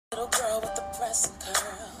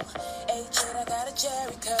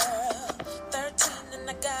Jerry curl. 13 and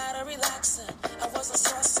I got a relaxer. I was a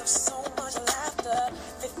source of so much laughter.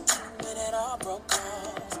 15 when it all broke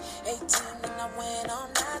off. 18 and I went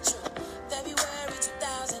on natural. February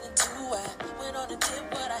 2002 I went on and did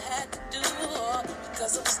what I had to do.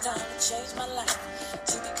 Because it was time to change my life,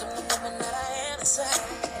 to become the woman that I am inside.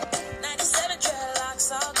 97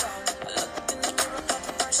 dreadlocks all gone. I looked in the mirror for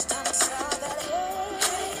the first time and saw that,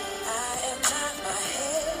 hey, I am not my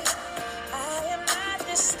head. I am not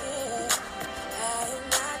this skin. I am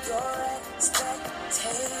not your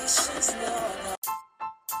expectations, no.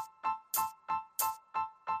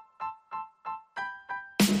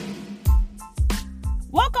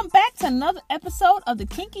 Welcome back to another episode of the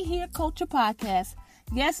Kinky Hair Culture Podcast.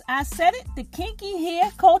 Yes, I said it, the Kinky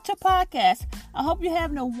Hair Culture Podcast. I hope you're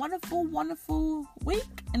having a wonderful, wonderful week.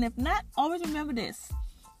 And if not, always remember this.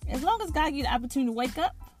 As long as God gives you the opportunity to wake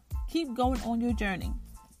up, keep going on your journey.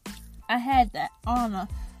 I had the honor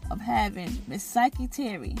of having Miss Psyche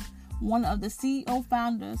Terry, one of the CEO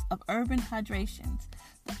founders of Urban Hydrations.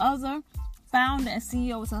 The other founder and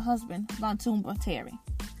CEO is her husband, Vontumba Terry.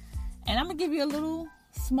 And I'm going to give you a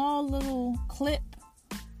small little clip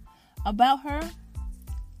about her.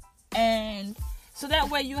 And so that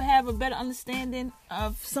way you'll have a better understanding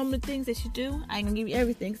of some of the things that she do. I ain't going to give you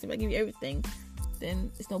everything. So if I give you everything, then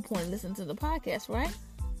it's no point in listening to the podcast, right?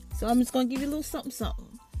 So I'm just going to give you a little something.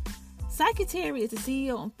 Psyche Terry is the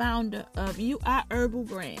CEO and founder of UI Herbal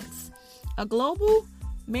Brands, a global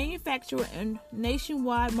manufacturer and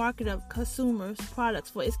nationwide market of consumers'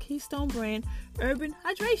 products for its keystone brand, Urban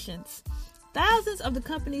Hydrations. Thousands of the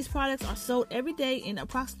company's products are sold every day in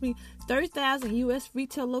approximately 30,000 U.S.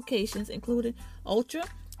 retail locations, including Ultra,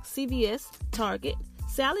 CVS, Target,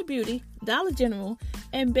 Sally Beauty, Dollar General,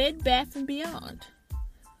 and Bed Bath & Beyond.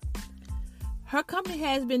 Her company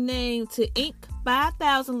has been named to Inc.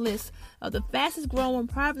 5,000 list of the fastest growing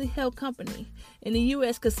privately held company in the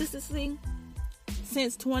U.S. consistently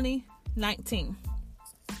since 2019.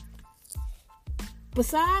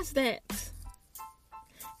 Besides that,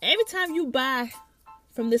 every time you buy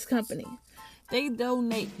from this company, they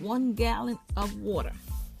donate 1 gallon of water.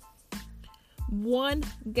 1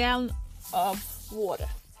 gallon of water.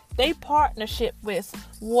 They partnership with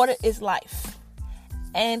Water is Life.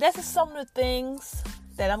 And that's just some of the things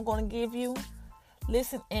that I'm going to give you.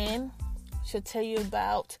 Listen in. She'll tell you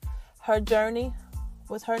about her journey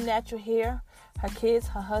with her natural hair, her kids,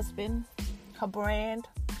 her husband, her brand,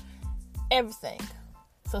 everything.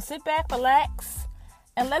 So sit back, relax,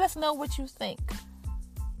 and let us know what you think.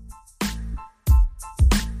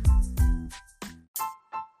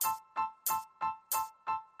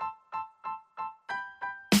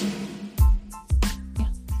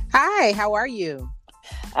 Hi, how are you?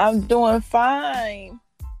 I'm doing fine.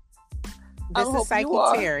 This is Psyche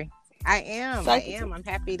Terry. I am. I'm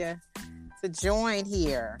happy to join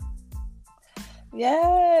here.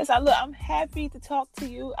 Yes, I'm happy to talk to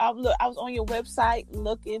you. I was on your website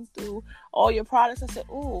looking through all your products. I said,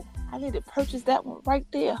 "Oh, I need to purchase that one right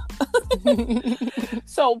there."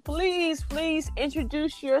 So please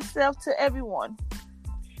introduce yourself to everyone.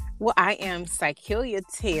 Well, I am Psyche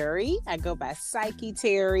Terry. I go by Psyche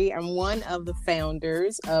Terry. I'm one of the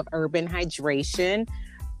founders of Urban Hydration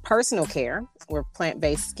Personal Care. We're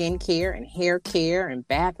plant-based skincare and hair care and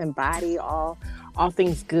bath and body, all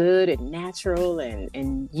things good and natural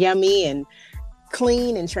and yummy and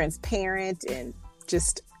clean and transparent and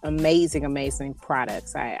just amazing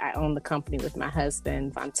products. I own the company with my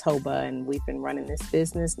husband, Vontumba, and we've been running this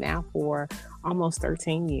business now for almost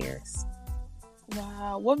 13 years.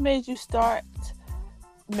 Wow. What made you start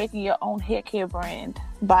making your own hair care brand,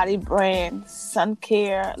 body brand, sun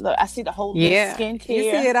care? Look, I see the whole list, skin care.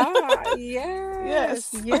 You see it all.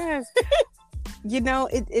 Yes. You know,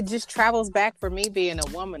 it just travels back for me being a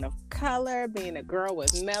woman of color, being a girl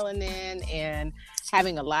with melanin, and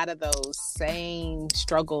having a lot of those same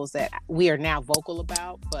struggles that we are now vocal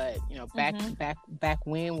about. But, you know, back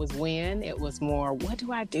when it was more, what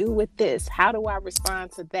do I do with this? How do I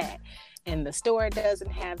respond to that? And the store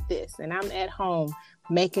doesn't have this. And I'm at home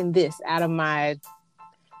making this out of my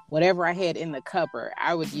whatever I had in the cupboard.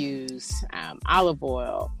 I would use olive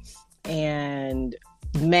oil and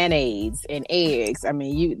mayonnaise and eggs. I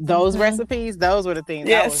mean, those recipes, those were the things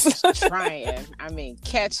I was just trying. I mean,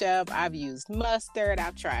 ketchup, I've used mustard,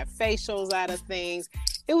 I've tried facials out of things.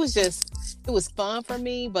 was fun for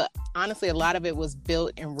me, but honestly, a lot of it was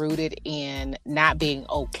built and rooted in not being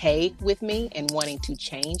okay with me and wanting to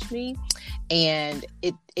change me. And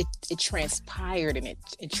it transpired and it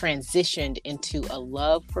transitioned into a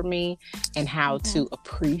love for me and how to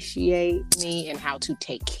appreciate me and how to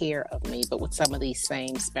take care of me, but with some of these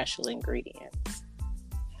same special ingredients.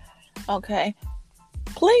 Okay.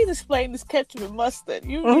 Please explain this ketchup and mustard.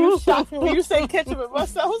 You shocked me when you said ketchup and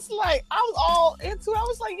mustard. I was all into it. I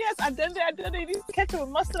was like, yes, I did it. These ketchup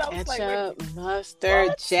and mustard. I was ketchup, mustard,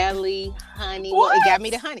 what? Jelly, honey. What? Well, it got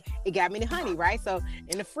me the honey, right? So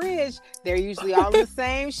in the fridge, they're usually all on the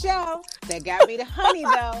same shelf. That got me the honey,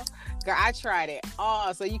 though. Girl, I tried it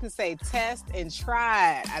all. So you can say test and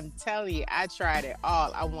try it. I'm telling you, I tried it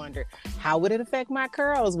all. I wondered, how would it affect my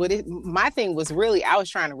curls? My thing was really, I was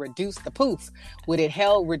trying to reduce the poof. Would it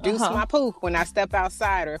help reduce my poof when I step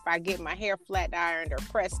outside, or if I get my hair flat ironed or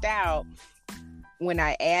pressed out? When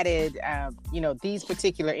I added, these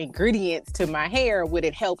particular ingredients to my hair, would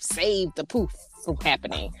it help save the poof from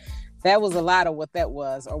happening? That was a lot of what that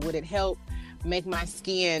was. Or would it help make my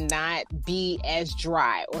skin not be as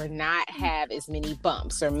dry or not have as many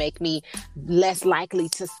bumps or make me less likely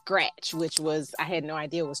to scratch, which was, I had no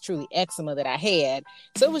idea it was truly eczema that I had.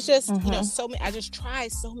 So it was just, so many, I just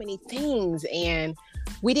tried so many things, and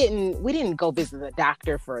we didn't go visit the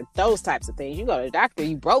doctor for those types of things. You go to the doctor,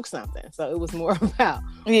 you broke something. So it was more about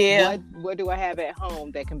what do I have at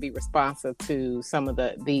home that can be responsive to some of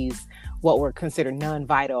these what were considered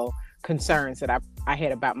non-vital concerns that I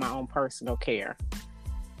had about my own personal care.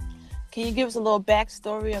 Can you give us a little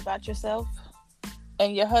backstory about yourself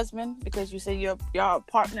and your husband? Because you said you're a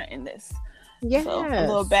partner in this. Yes. So a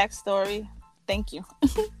little backstory. Thank you.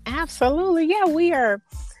 Absolutely. Yeah, we are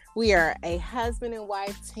a husband and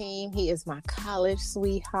wife team. He is my college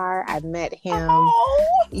sweetheart. I met him.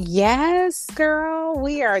 Oh. Yes, girl.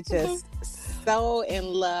 We are just so in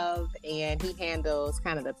love, and he handles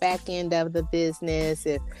kind of the back end of the business.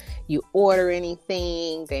 If you order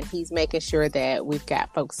anything, then he's making sure that we've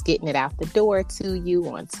got folks getting it out the door to you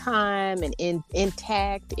on time and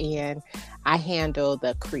intact. And I handle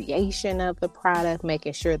the creation of the product,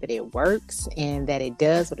 making sure that it works and that it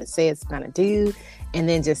does what it says it's going to do. And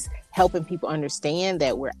then just helping people understand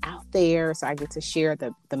that we're out there. So I get to share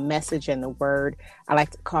the message and the word. I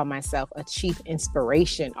like to call myself a chief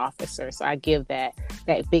inspiration officer. So I give that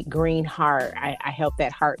big green heart. I help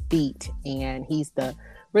that heart beat. And he's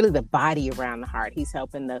really the body around the heart. He's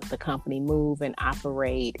helping the company move and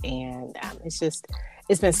operate. And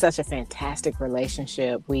it's been such a fantastic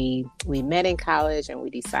relationship. We met in college, and we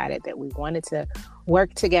decided that we wanted to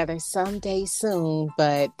work together someday soon,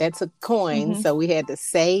 but that took coins. So we had to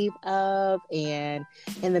save up, and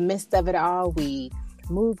in the midst of it all, we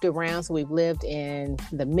moved around. So we've lived in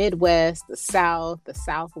the Midwest, the South, the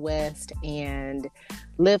Southwest, and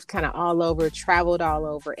lived kind of all over, traveled all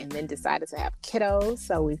over, and then decided to have kiddos.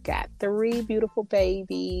 So we've got 3 beautiful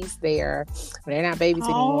babies. They're not babies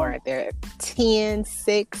anymore. They're 10,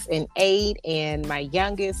 6, and 8. And my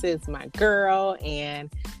youngest is my girl,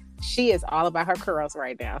 and she is all about her curls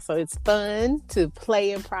right now. So it's fun to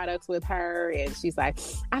play in products with her. And she's like,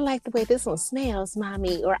 I like the way this one smells,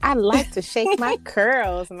 mommy. Or I like to shake my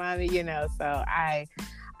curls, mommy. So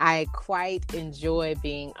I quite enjoy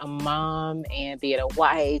being a mom and being a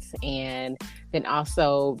wife, and then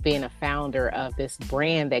also being a founder of this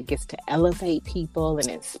brand that gets to elevate people and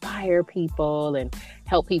inspire people and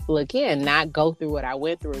help people, again, not go through what I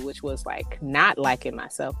went through, which was like not liking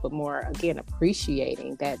myself, but more, again,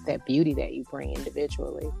 appreciating that beauty that you bring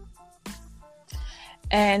individually.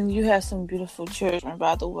 And you have some beautiful children,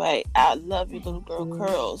 by the way. I love your little girl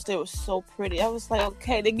curls. They were so pretty. I was like,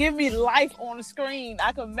 okay, they give me life on the screen.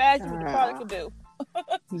 I can imagine what the product can do.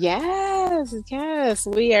 Yes.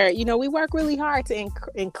 We are, we work really hard to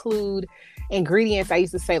include ingredients. I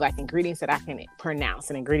used to say like ingredients that I can pronounce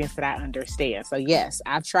and ingredients that I understand. So yes,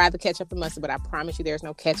 I've tried the ketchup and mustard, but I promise you there's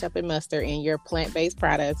no ketchup and mustard in your plant-based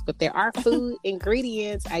products, but there are food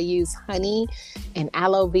ingredients. I use honey and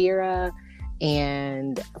aloe vera.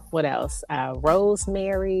 And what else?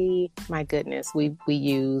 Rosemary. My goodness, we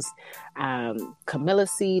use camellia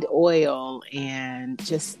seed oil and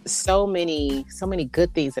just so many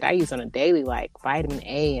good things that I use on a daily, like vitamin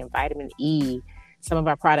A and vitamin E. Some of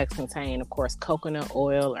our products contain, of course, coconut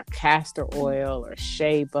oil or castor oil or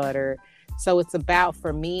shea butter. So it's about,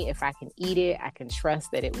 for me, if I can eat it, I can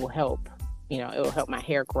trust that it will help. It will help my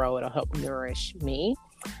hair grow. It'll help nourish me.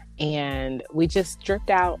 And we just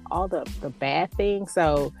stripped out all the bad things.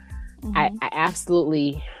 So I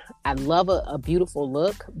absolutely, I love a beautiful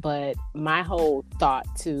look, but my whole thought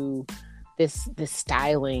to this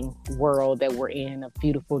styling world that we're in of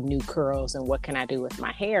beautiful new curls and what can I do with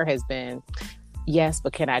my hair has been, yes,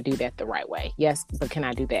 but can I do that the right way? Yes, but can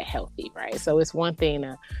I do that healthy, right? So it's one thing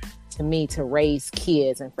to me to raise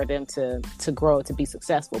kids and for them to grow to be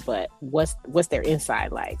successful, but what's their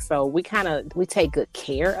inside like? So we take good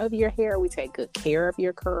care of your hair, we take good care of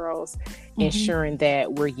your curls, ensuring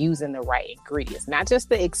that we're using the right ingredients, not just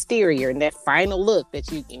the exterior and that final look that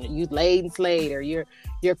you laid and slayed, or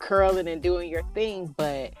you're curling and doing your thing,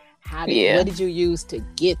 but what did you use to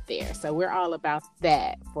get there? So we're all about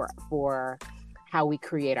that for how we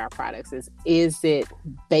create our products. Is it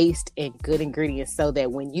based in good ingredients so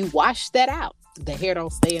that when you wash that out, the hair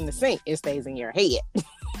don't stay in the sink, it stays in your head.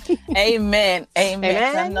 Amen.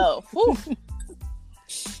 I know.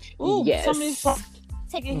 Ooh, yes. Somebody's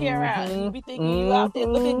taking hair out and you be thinking you out there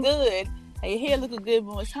looking good and your hair looking good,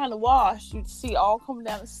 but when it's time to wash, you see all coming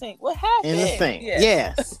down the sink. What happened? In the sink.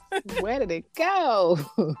 Yes. Where did it go?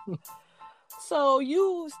 So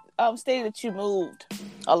you stated that you moved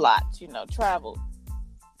a lot, traveled.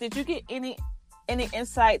 Did you get any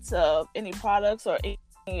insights of any products or in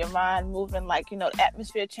your mind moving, like, the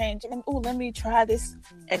atmosphere changing? Oh, let me try this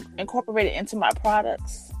and incorporate it into my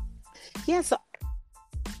products. Yeah, so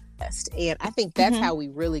and I think that's how we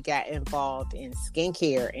really got involved in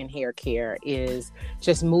skincare and hair care, is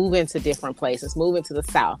just moving to different places, moving to the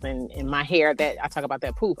South. And my hair, that I talk about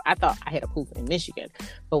that poof, I thought I had a poof in Michigan,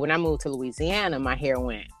 but when I moved to Louisiana, my hair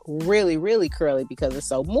went really, really curly because it's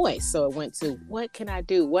so moist. So it went to, what can I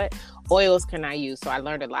do? What oils can I use? So I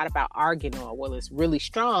learned a lot about argan oil. Well, it's really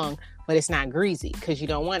strong, but it's not greasy, because you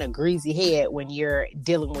don't want a greasy head when you're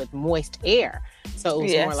dealing with moist air. So it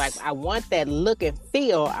was more like, I want that look and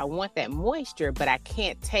feel, I want that moisture, but I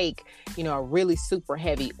can't take, a really super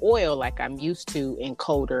heavy oil like I'm used to in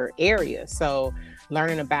colder areas. So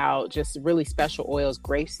learning about just really special oils,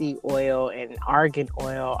 grapeseed oil and argan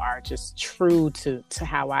oil are just true to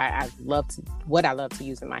how what I love to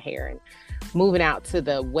use in my hair. And moving out to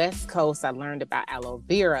the West Coast, I learned about aloe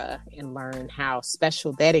vera and learned how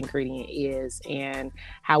special that ingredient is and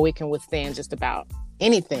how it can withstand just about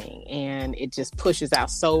anything. And it just pushes out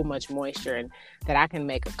so much moisture, and that I can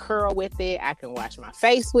make a curl with it. I can wash my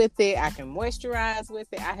face with it. I can moisturize with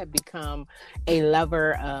it. I have become a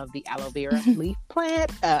lover of the aloe vera leaf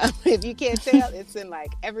plant. If you can't tell, it's in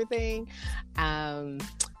like everything.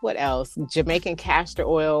 What else? Jamaican castor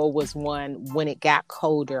oil was one. When it got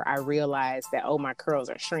colder, I realized that, my curls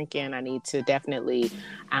are shrinking. I need to definitely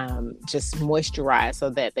just moisturize so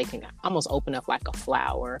that they can almost open up like a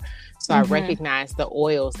flower. So I recognize the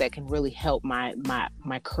oils that can really help my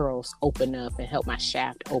curls open up and help my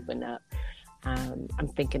shaft open up. I'm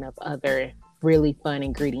thinking of other really fun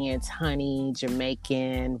ingredients: honey,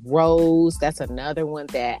 Jamaican, rose. That's another one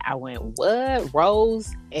that I went, what?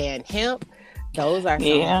 Rose and hemp. Those are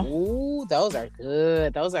those are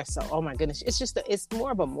good. Those are so, oh my goodness. It's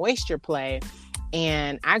more of a moisture play.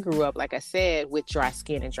 And I grew up, like I said, with dry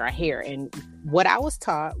skin and dry hair. And what I was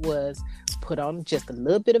taught was put on just a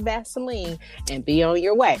little bit of Vaseline and be on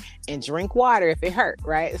your way, and drink water if it hurt,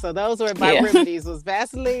 right? So those were my remedies, was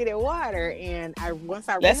Vaseline and water. And once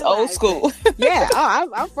I realized, that's old school.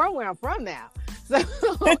 I'm from where I'm from now. So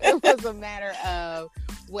it was a matter of,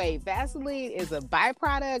 wait, Vaseline is a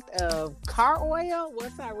byproduct of car oil?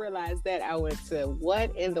 Once I realized that, I went to,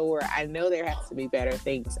 what in the world? I know there has to be better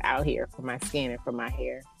things out here for my skin and for my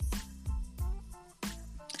hair.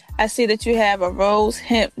 I see that you have a Rose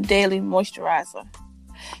Hemp Daily Moisturizer,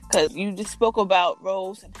 because you just spoke about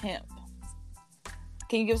rose and hemp.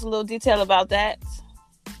 Can you give us a little detail about that?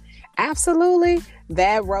 Absolutely.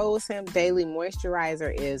 That Rose Hemp Daily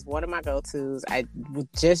Moisturizer is one of my go-tos. I was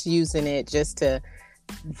just using it just to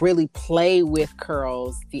really play with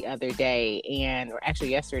curls the other day, or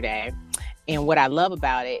actually yesterday. And what I love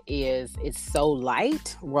about it is it's so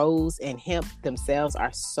light. Rose and hemp themselves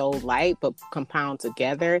are so light, but compound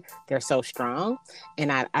together, they're so strong.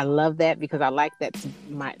 And I love that, because I like that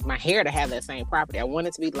my hair to have that same property. I want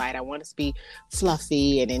it to be light. I want it to be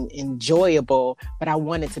fluffy and enjoyable, but I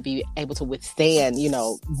want it to be able to withstand,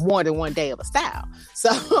 more than one day of a style.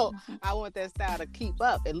 So I want that style to keep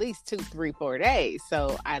up at least 2, 3, 4 days.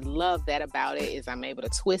 So I love that about it, is I'm able to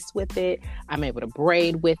twist with it. I'm able to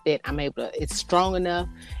braid with it. It's strong enough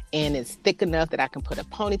and it's thick enough that I can put a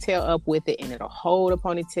ponytail up with it and it'll hold a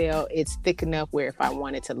ponytail. It's thick enough where if I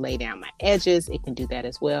wanted to lay down my edges, it can do that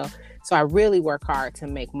as well. So I really work hard to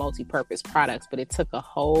make multi-purpose products, but it took a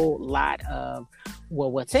whole lot of,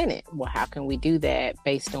 what's in it? Well, how can we do that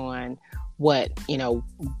based on what's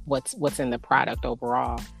in the product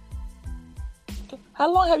overall?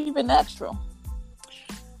 How long have you been natural?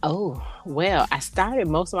 Oh, well, I started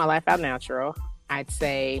most of my life out natural. I'd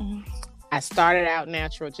say I started out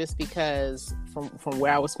natural just because from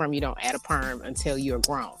where I was from, you don't add a perm until you're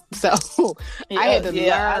grown. So I had to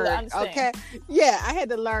learn. Okay. Yeah, I had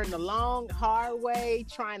to learn the long, hard way,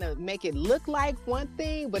 trying to make it look like one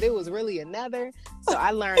thing, but it was really another. So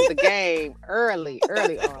I learned the game early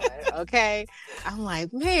on. Okay. I'm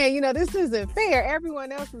like, man, this isn't fair.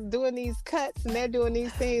 Everyone else is doing these cuts and they're doing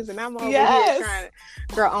these things. And I'm over here trying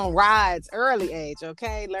to girl on rods early age.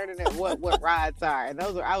 Okay. Learning what rods are. And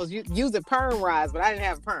I was using perm rods, but I didn't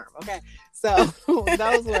have a perm. Okay. So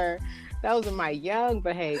those were my young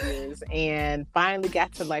behaviors, and finally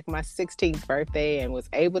got to like my 16th birthday and was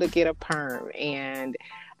able to get a perm, and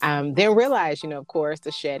then realized, of course,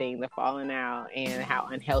 the shedding, the falling out, and how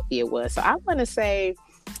unhealthy it was. So I want to say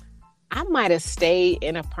I might have stayed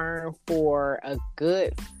in a perm for a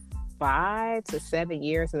good 5 to 7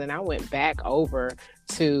 years, and then I went back over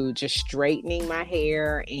to just straightening my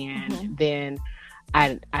hair, and then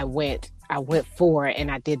I went for it, and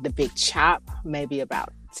I did the big chop maybe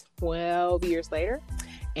about 12 years later,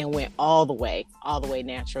 and went all the way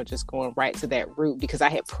natural, just going right to that root because I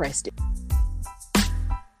had pressed it.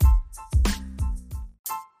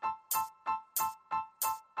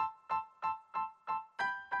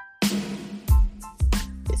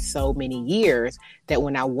 So many years that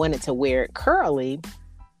when I wanted to wear it curly,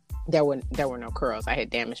 there were no curls. I had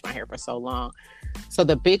damaged my hair for so long. So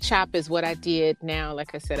the big chop is what I did now,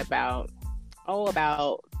 like I said, about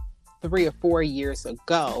 3 or 4 years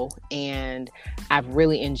ago, and I've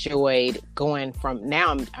really enjoyed going from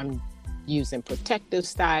now. I'm using protective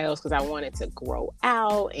styles because I wanted to grow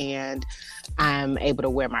out, and I'm able to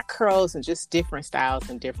wear my curls and just different styles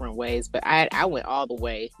in different ways. But I went all the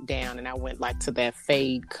way down, and I went like to that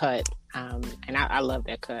fade cut. And I love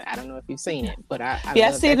that cut. I don't know if you've seen it, but I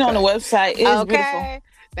see it on the website. It is beautiful.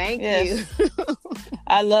 Thank you.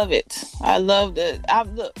 I love it. I love it.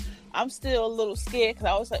 I'm still a little scared because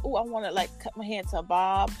I was like, oh, I want to like cut my hair into a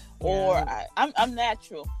bob, or I'm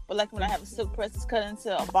natural, but like when I have a silk press, it's cut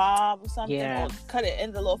into a bob or something, or cut it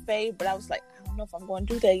into a little fade. But I was like, I don't know if I'm going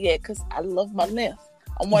to do that yet because I love my length.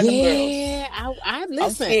 I'm one of them girls. Yeah, I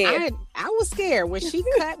listen. I was scared when she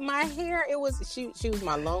cut my hair. It was she was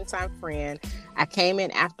my longtime friend. I came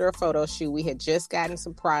in after a photo shoot. We had just gotten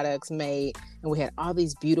some products made, and we had all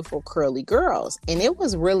these beautiful curly girls. And it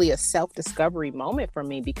was really a self-discovery moment for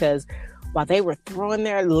me because while they were throwing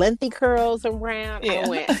their lengthy curls around, I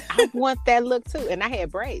went, I want that look too. And I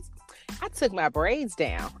had braids. I took my braids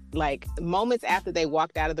down like moments after they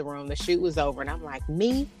walked out of the room. The shoot was over, and I'm like,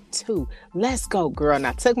 me too. Let's go, girl. And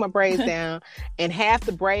I took my braids down, and half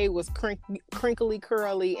the braid was crinkly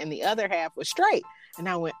curly, and the other half was straight. And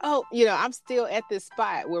I went, oh, I'm still at this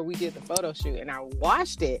spot where we did the photo shoot, and I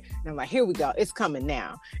watched it, and I'm like, here we go. It's coming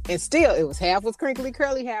now. And still, it was half was crinkly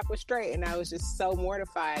curly, half was straight. And I was just so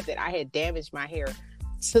mortified that I had damaged my hair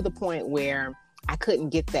to the point where I couldn't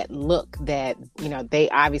get that look that, they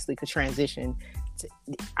obviously could transition to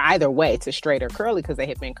either way to straight or curly because they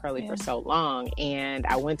had been curly for so long. And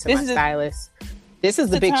I went to my stylist. This is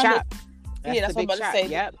the big chop. That's what I'm about to say.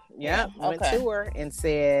 Yep. I went to her and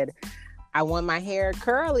said, I want my hair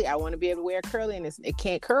curly. I want to be able to wear curly, and it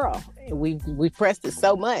can't curl. And we pressed it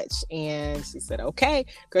so much, and she said, okay,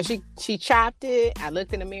 because she chopped it. I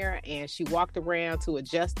looked in the mirror, and she walked around to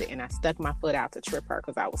adjust it, and I stuck my foot out to trip her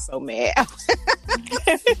because I was so mad.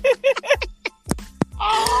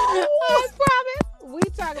 I promise. We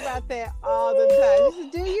talk about that all the time. She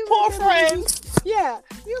said, do you poor friends? Yeah.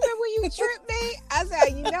 You remember when you tripped me? I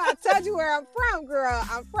said, I told you where I'm from, girl.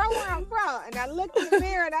 I'm from where I'm from. And I looked in the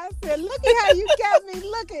mirror and I said, look at how you got me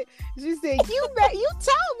looking. She said, you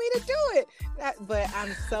told me to do it. But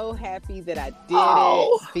I'm so happy that I did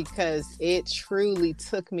it because it truly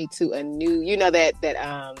took me to a new,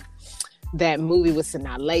 that movie with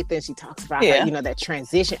Sanaa Lathan. She talks about her, that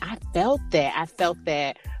transition. I felt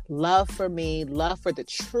that love for me, love for the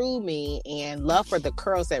true me, and love for the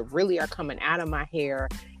curls that really are coming out of my hair.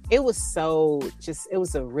 It was it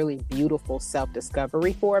was a really beautiful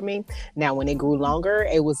self-discovery for me. Now, when it grew longer,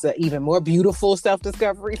 it was an even more beautiful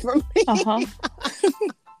self-discovery for me.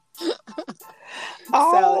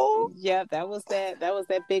 So yeah, that was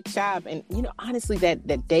that big chop. And honestly,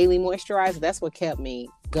 that daily moisturizer, that's what kept me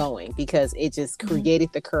going because it just created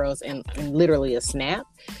the curls in literally a snap.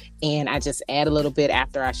 And I just add a little bit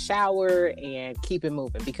after I shower and keep it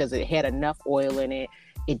moving because it had enough oil in it.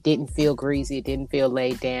 It didn't feel greasy. It didn't feel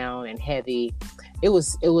laid down and heavy. It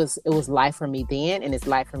was life for me then, and it's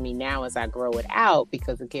life for me now as I grow it out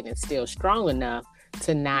because again, it's still strong enough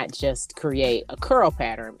to not just create a curl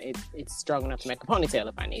pattern. It's strong enough to make a ponytail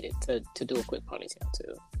if I needed to do a quick ponytail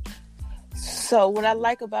too. So what I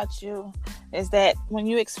like about you is that when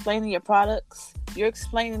you explaining your products, you're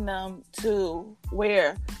explaining them to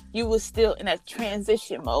where you was still in that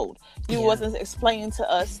transition mode. You wasn't explaining to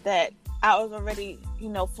us that I was already,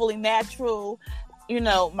 fully natural.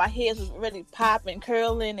 My hair was already popping,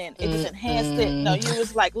 curling, and it just enhanced it. No, you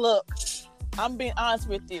was like, look, I'm being honest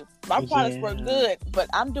with you. My products were good, but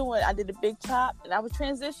I did a big chop and I was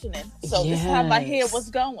transitioning. So this is how my hair was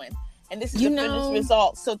going. And this is the finished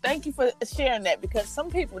result. So thank you for sharing that, because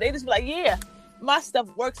some people, they just be like, yeah, my stuff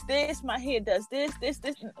works this, my hair does this.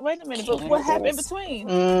 Wait a minute, but what happened in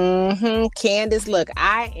between? Candace, look,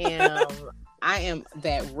 I am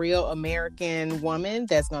that real American woman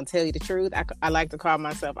that's going to tell you the truth. I like to call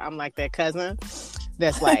myself, I'm like that cousin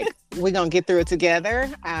that's like, we're going to get through it together.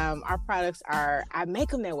 Our products I make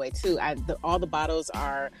them that way too. All the bottles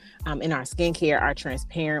are in our skincare are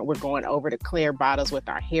transparent. We're going over to clear bottles with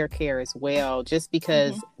our hair care as well, just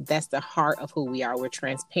because that's the heart of who we are. We're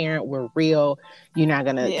transparent. We're real. You're not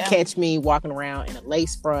going to catch me walking around in a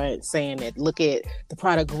lace front saying that, look at the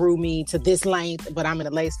product grew me to this length, but I'm in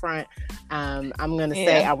a lace front. I'm going to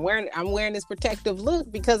say I'm wearing this protective look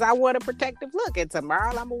because I want a protective look. And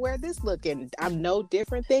tomorrow I'm going to wear this look, and I'm no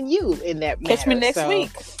different than you in that matter. Catch me next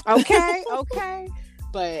week. Okay.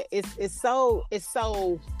 But it's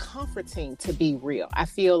so comforting to be real. I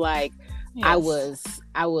feel like I was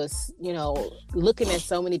looking at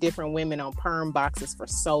so many different women on perm boxes for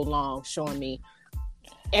so long, showing me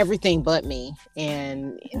everything but me,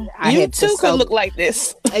 and you too could look like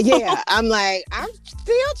this. I'm like, I'm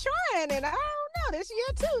still trying, and I don't know, this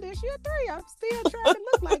year 2, this year 3, I'm still trying to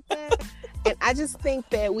look like that. And I just think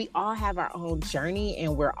that we all have our own journey,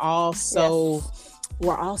 and we're all so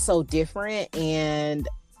different. And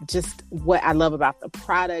just what I love about the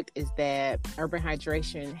product is that Urban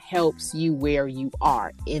Hydration helps you where you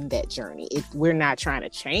are in that journey. We're not trying to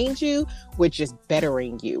change you. We're just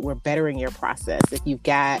bettering you. We're bettering your process. If you've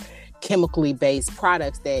got chemically based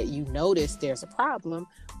products that you notice there's a problem,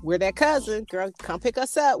 we're that cousin. Girl, come pick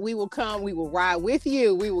us up. We will come. We will ride with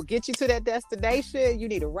you. We will get you to that destination. You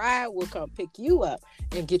need a ride. We'll come pick you up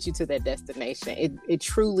and get you to that destination. It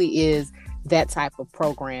truly is that type of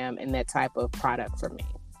program and that type of product for me.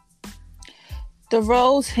 The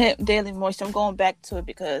Rose Hemp Daily Moisture, I'm going back to it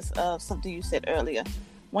because of something you said earlier.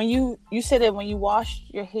 When you said that when you wash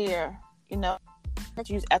your hair, that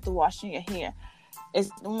you use after washing your hair,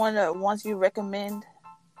 is one of the ones you recommend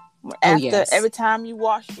after every time you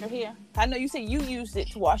wash your hair? I know you said you used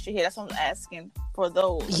it to wash your hair. That's what I'm asking for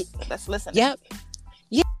those that's listening. Yep.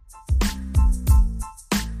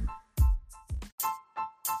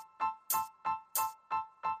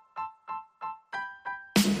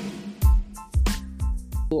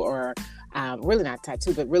 Or really not type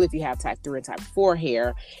 2, but really if you have type 3 and type 4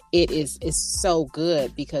 hair, it's so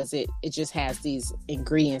good because it just has these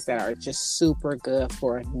ingredients that are just super good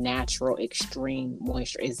for natural extreme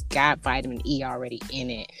moisture. It's got vitamin E already in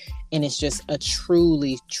it, and it's just a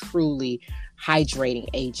truly hydrating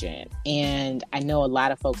agent. And I know a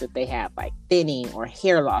lot of folks, that they have like thinning or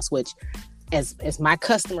hair loss, which as my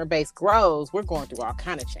customer base grows, we're going through all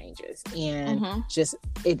kind of changes, and just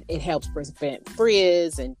it helps prevent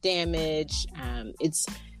frizz and damage.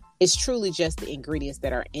 It's truly just the ingredients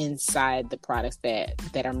that are inside the products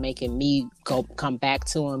that are making me come back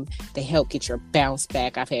to them. They help get your bounce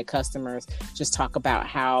back. I've had customers just talk about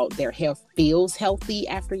how their hair feels healthy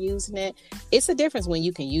after using it. It's a difference when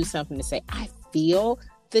you can use something to say, I feel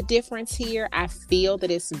the difference here. I feel that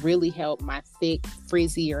it's really helped my thick,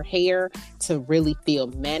 frizzier hair to really feel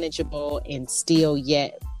manageable and still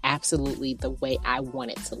yet absolutely the way I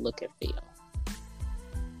want it to look and feel.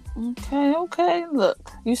 Okay. Look,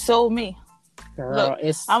 you sold me. Girl,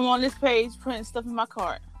 look, I'm on this page putting stuff in my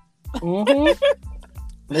cart.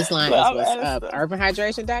 This line is what's up.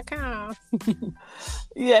 UrbanHydration.com.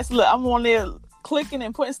 Yes, look, I'm on there clicking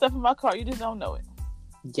and putting stuff in my cart. You just don't know it.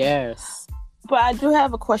 Yes. But I do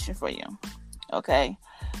have a question for you. Okay.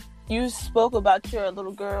 You spoke about your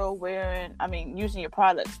little girl using your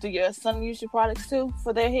products. Do your son use your products too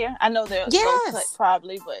for their hair? I know they're low cut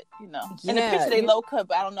probably, but in the picture they low cut,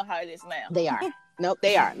 but I don't know how it is now. They are. Nope,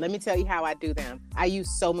 they are. Let me tell you how I do them. I use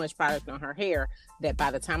so much product on her hair that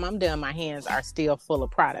by the time I'm done, my hands are still full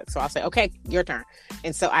of product. So I'll say, okay, your turn.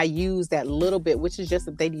 And so I use that little bit, which is just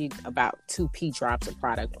that they need about 2 pea drops of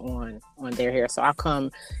product on their hair. So I'll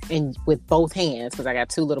come in with both hands because I got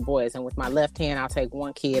 2 little boys. And with my left hand, I'll take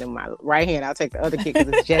one kid, and my right hand, I'll take the other kid because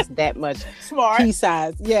it's just that much pea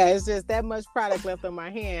size. Yeah, it's just that much product left on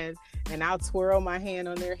my hands. and I'll twirl my hand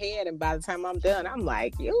on their head, and by the time I'm done, I'm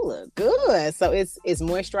like, you look good. So it's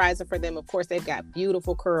moisturizer for them. Of course, they've got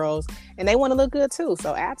beautiful curls, and they want to look good too.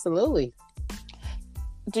 So absolutely.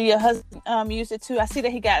 Do your husband use it too? I see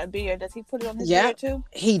that he got a beard. Does he put it on his beard too?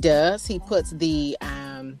 He does. He puts the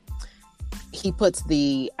let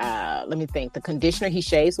me think, the conditioner. He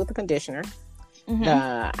shaves with the conditioner.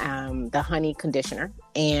 The honey conditioner,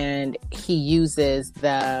 and he uses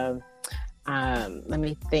the let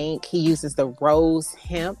me think, he uses the rose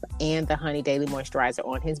hemp and the honey daily moisturizer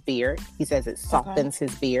on his beard. He says it softens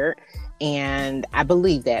his beard, and I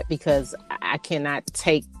believe that, because I cannot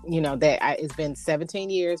take, it's been 17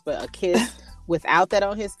 years, but a kiss without that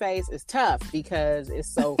on his face is tough because it's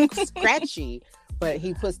so scratchy. But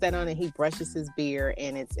he puts that on and he brushes his beard,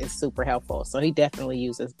 and it's super helpful. So he definitely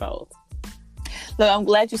uses both. Look, I'm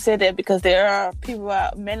glad you said that, because there are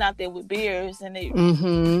men out there with beards, and they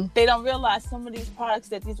don't realize some of these products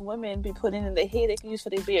that these women be putting in their hair, they can use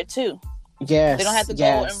for their beard too. Yes. They don't have to go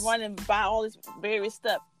and run and buy all this various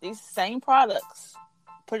stuff. These same products,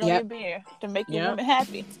 put it on your beard to make your woman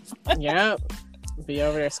happy. Yep. Be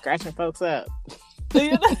over there scratching folks up. Do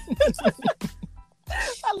you know?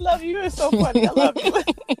 I love you. You're so funny. I love you.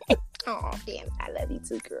 Oh, damn. I love you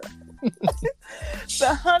too, girl.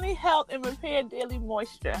 The Honey Health and Repair Daily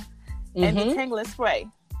Moisture and Detangling Spray.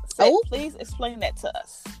 So please explain that to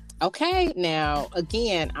us. Okay. Now,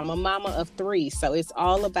 again, I'm a mama of 3, so it's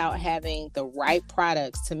all about having the right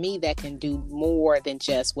products, to me, that can do more than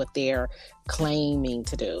just what they're claiming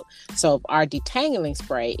to do. So our detangling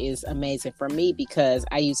spray is amazing for me because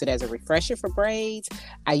I use it as a refresher for braids.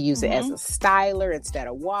 I use it as a styler instead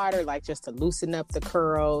of water, like just to loosen up the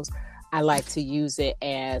curls. I like to use it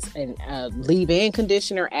as a leave-in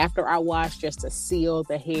conditioner after I wash, just to seal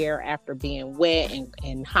the hair after being wet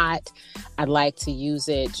and hot. I like to use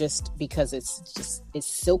it just because it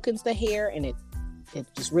silkens the hair, and it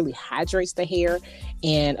just really hydrates the hair.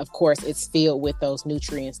 And of course, it's filled with those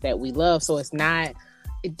nutrients that we love. So it's not,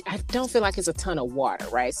 I don't feel like it's a ton of water,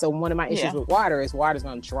 right? So one of my issues with water is water's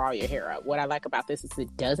going to draw your hair up. What I like about this is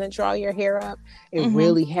it doesn't draw your hair up. It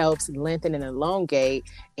really helps lengthen and elongate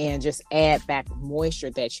and just add back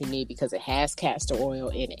moisture that you need, because it has castor oil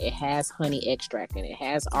in it. It has honey extract in it. It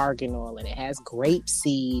has argan oil and it has grape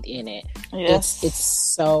seed in it. Yes. It's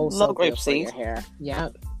so grape good seed for your hair.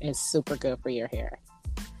 Yep. It's super good for your hair.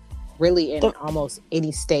 Really in almost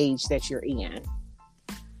any stage that you're in.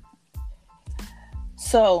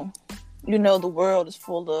 So, the world is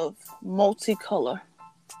full of multicolor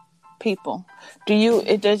people.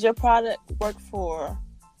 Does your product work for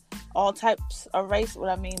all types of race? What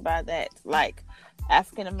I mean by that, like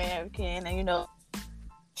African American, and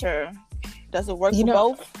sure, does it work for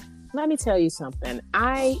both? Let me tell you something.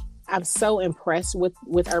 I'm so impressed with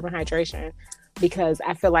Urban Hydration, because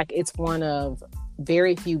I feel like it's one of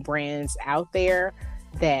very few brands out there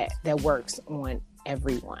that works on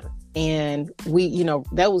everyone. And we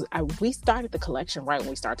started the collection right when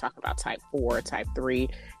we started talking about type 4, type 3,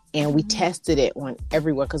 and we tested it on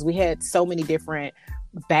everyone, because we had so many different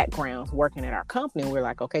backgrounds working at our company. We were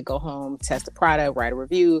like, okay, go home, test the product, write a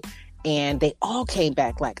review. And they all came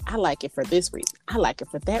back like, I like it for this reason. I like it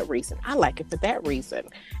for that reason. I like it for that reason.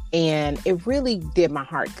 And it really did my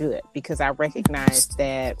heart good, because I recognized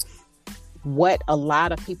that what a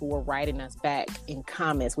lot of people were writing us back in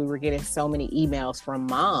comments. We were getting so many emails from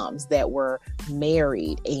moms that were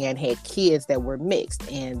married and had kids that were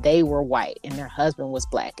mixed, and they were white and their husband was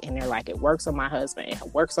black. And they're like, it works on my husband, it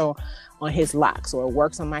works on his locks, or it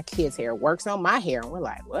works on my kids' hair, it works on my hair. And we're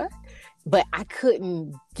like, what? But I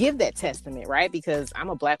couldn't give that testament, right? Because I'm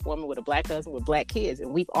a black woman with a black husband with black kids,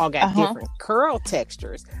 and we've all got different curl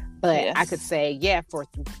textures. But I could say, for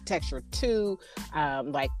texture 2,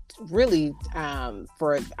 like really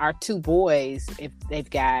for our 2 boys, if they've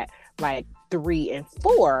got like 3 and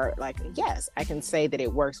 4, like, yes, I can say that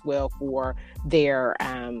it works well for their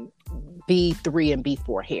B3 and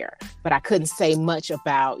B4 hair. But I couldn't say much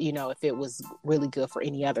about, if it was really good for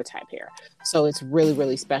any other type hair. So it's really,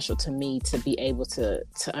 really special to me to be able to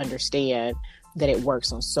understand that it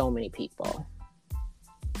works on so many people.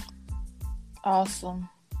 Awesome.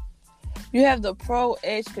 You have the Pro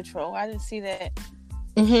Edge Control. I didn't see that.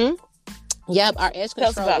 Yep, our edge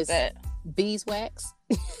control is that. Beeswax.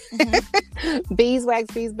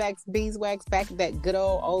 Beeswax, back that good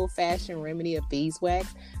old fashioned remedy of beeswax.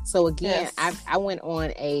 So again, I went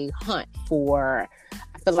on a hunt for,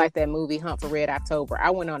 I feel like that movie Hunt for Red October.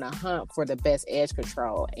 I went on a hunt for the best edge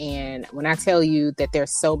control. And when I tell you that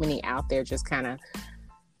there's so many out there just kind of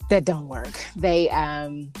that don't work, they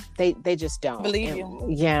just don't. Believe you.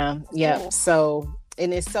 Yeah. Cool. So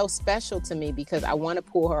and it's so special to me because I want to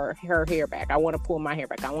pull her hair back. I want to pull my hair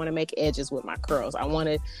back. I want to make edges with my curls. I want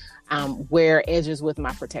to wear edges with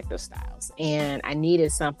my protective styles. And I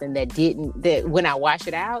needed something that when I wash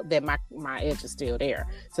it out, that my edge is still there.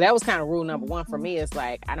 So that was kind of rule number one for me. Is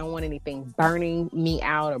like, I don't want anything burning me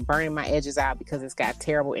out or burning my edges out because it's got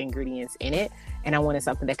terrible ingredients in it. And I wanted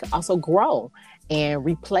something that could also grow and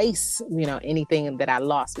replace, anything that I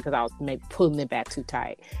lost because I was maybe pulling it back too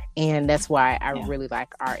tight. And that's why I really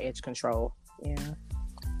like our edge control. Yeah.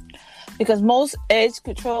 Because most edge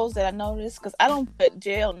controls that I notice, because I don't put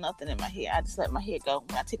gel, nothing in my hair. I just let my hair go.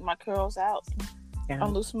 When I take my curls out, I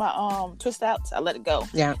loosen my twist outs, I let it go.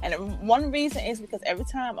 Yeah. And one reason is because every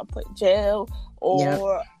time I put gel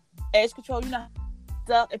or edge control,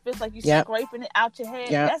 stuff, it feels like you're scraping it out your hair.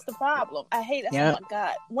 That's the problem. I hate it. Oh my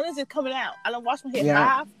God. When is it coming out? I done washed my hair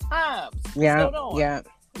 5 times. What's going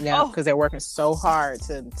on? Because they're working so hard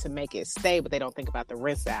to make it stay, but they don't think about the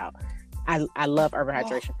rinse out. I love Urban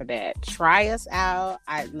Hydration for that. Try us out.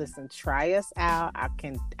 Try us out. I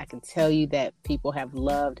can tell you that people have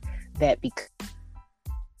loved that because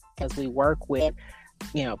we work with,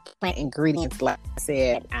 plant ingredients, like I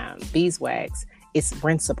said, beeswax. It's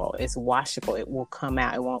rinsable. It's washable. It will come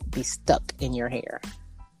out. It won't be stuck in your hair.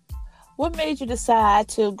 What made you decide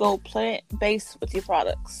to go plant-based with your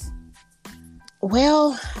products?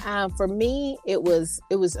 Well, for me, it was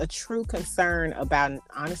a true concern about,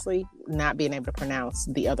 honestly, not being able to pronounce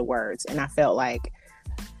the other words. And I felt like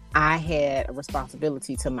I had a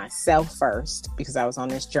responsibility to myself first because I was on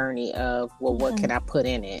this journey of, well, what can I put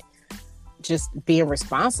in it? Just being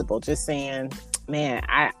responsible, just saying, man,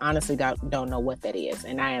 I honestly don't know what that is.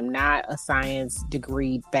 And I am not a science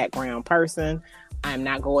degree background person. I'm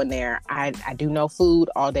not going there. I do know food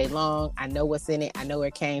all day long. I know what's in it. I know where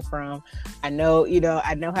it came from. I know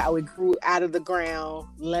how it grew out of the ground.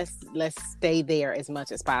 Let's stay there as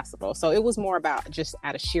much as possible. So it was more about just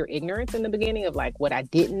out of sheer ignorance in the beginning of like what I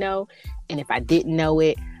didn't know. And if I didn't know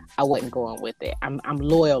it, I wasn't going with it. I'm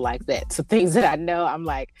loyal like that. So things that I know, I'm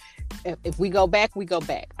like, if we go back, we go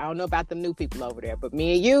back. I don't know about the new people over there, but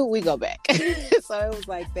me and you, we go back. So it was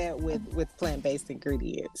like that with plant-based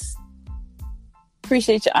ingredients.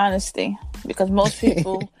 Appreciate your honesty, because most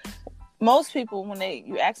people when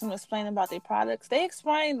you ask them to explain about their products, they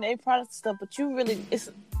explain their product stuff, but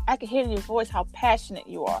I can hear in your voice how passionate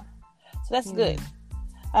you are. So that's good.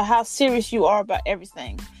 How serious you are about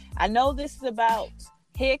everything. I know this is about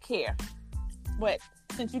hair care, but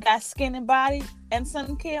since you got skin and body and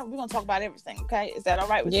sun care, we're gonna talk about everything. Okay, is that all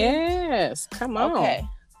right with you? Yes, come on. Okay,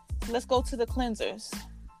 so let's go to the cleansers.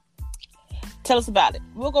 Tell us about it.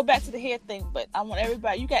 We'll go back to the hair thing, but I want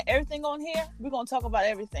everybody. You got everything on here. We're gonna talk about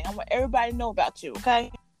everything. I want everybody to know about you.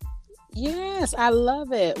 Okay? Yes, I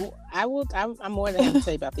love it. I'm more than happy to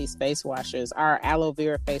tell you about these face washes. Our aloe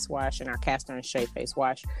vera face wash and our castor and shea face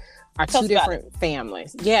wash are two different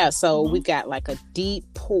families. Yeah, so we've got like a deep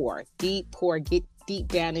pour, get deep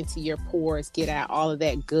down into your pores, get out all of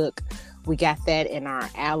that gook. We got that in our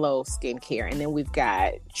aloe skincare. And then we've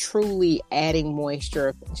got truly adding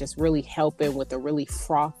moisture, just really helping with a really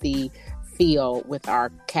frothy feel with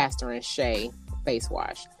our castor and shea face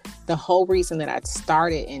wash. The whole reason that I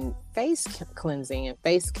started in face cleansing and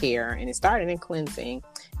face care, and it started in cleansing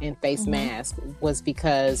and face mask, was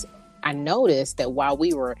because I noticed that while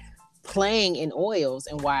we were playing in oils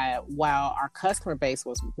and while our customer base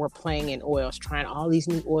were playing in oils, trying all these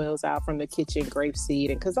new oils out from the kitchen, grapeseed,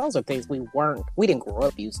 and because those are things we didn't grow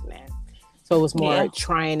up using that. So it was more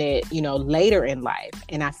trying it, later in life.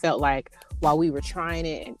 And I felt like while we were trying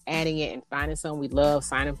it and adding it and finding some we love,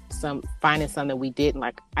 finding some that we didn't.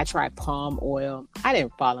 Like I tried palm oil. I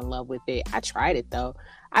didn't fall in love with it. I tried it though.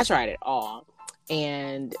 I tried it all.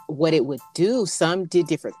 And what it would do, some did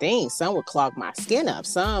different things. Some would clog my skin up.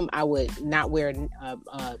 Some I would not wear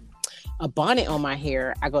a bonnet on my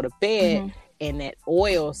hair. I go to bed and that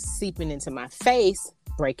oil seeping into my face,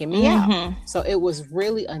 breaking me out. So it was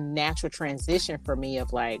really a natural transition for me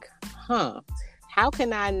of like, how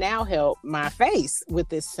can I now help my face with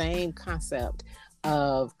this same concept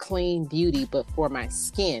of clean beauty, but for my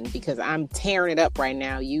skin? Because I'm tearing it up right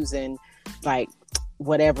now using like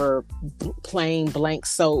whatever plain blank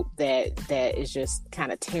soap that is just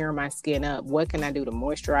kind of tearing my skin up. What can I do to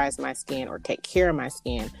moisturize my skin or take care of my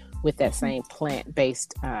skin with that same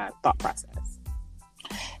plant-based thought process?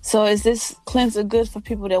 So is this cleanser good for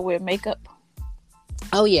people that wear makeup?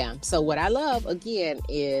 Oh yeah. So what I love again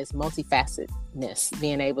is multifacetedness,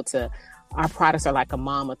 being able to our products are like a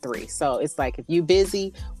mom of three. So it's like, if you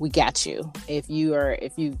busy, we got you. If you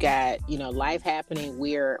got, life happening,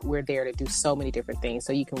 we're there to do so many different things.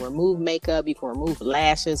 So you can remove makeup, you can remove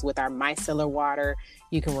lashes with our micellar water.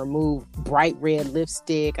 You can remove bright red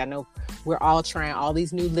lipstick. I know we're all trying all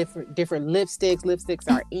these new different lipsticks.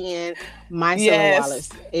 Lipsticks are in micellar waters.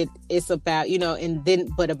 It's about,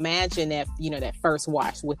 but imagine that, that first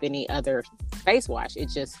wash with any other face wash.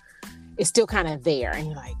 It's still kind of there, and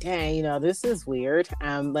you're like, dang, this is weird.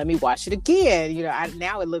 Let me wash it again.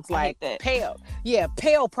 Now it looks like pale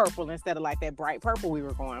purple instead of like that bright purple we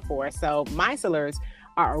were going for. So micellars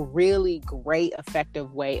are a really great,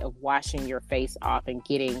 effective way of washing your face off and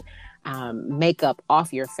getting makeup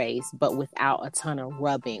off your face, but without a ton of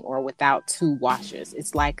rubbing or without 2 washes.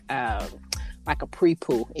 It's like a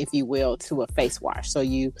pre-poo, if you will, to a face wash. So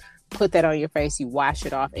you put that on your face, you wash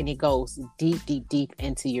it off, and it goes deep, deep, deep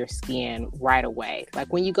into your skin right away.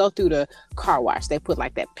 Like when you go through the car wash, they put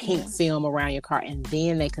like that pink film around your car, and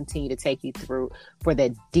then they continue to take you through for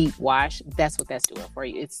that deep wash. That's what that's doing for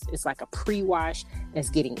you. It's like a pre-wash that's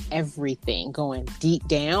getting everything going deep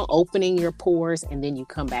down, opening your pores, and then you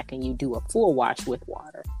come back and you do a full wash with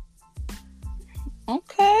water.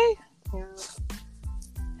 Okay. Yeah.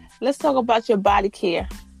 Let's talk about your body care.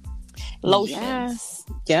 Lotions. Yes.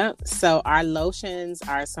 Yep. So our lotions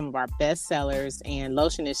are some of our best sellers, and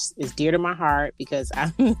lotion is dear to my heart because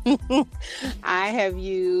I have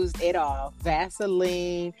used it all.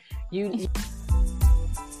 Vaseline.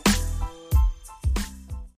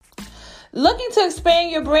 Looking to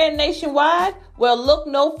expand your brand nationwide? Well, look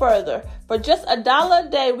no further. For just $1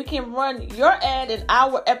 a day, we can run your ad in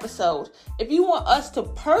our episode. If you want us to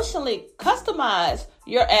personally customize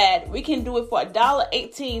your ad, we can do it for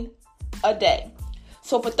 $1.18 a day.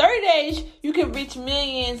 So for 30 days, you can reach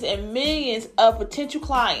millions and millions of potential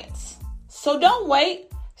clients. So don't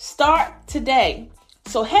wait. Start today.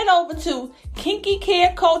 So head over to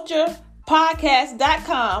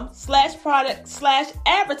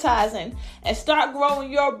kinkycareculturepodcast.com/product/advertising and start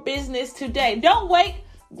growing your business today. Don't wait.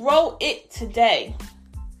 Grow it today.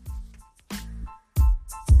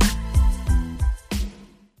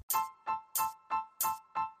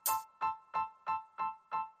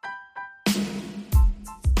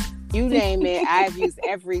 You name it, I've used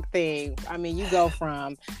everything. I mean, you go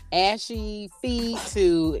from ashy feet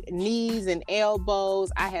to knees and elbows.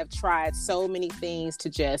 I have tried so many things to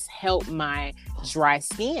just help my dry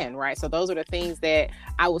skin, right? So those are the things that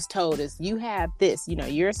I was told is you have this,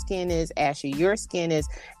 your skin is ashy, your skin is,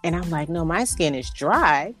 and I'm like, no, my skin is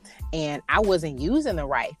dry. And I wasn't using the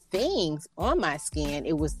right things on my skin.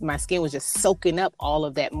 My skin was just soaking up all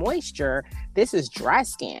of that moisture. This is dry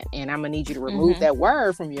skin. And I'm gonna need you to remove that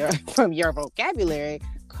word from your vocabulary.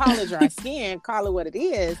 Call it dry skin, call it what it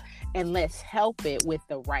is, and let's help it with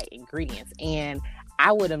the right ingredients. And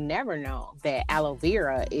I would have never known that aloe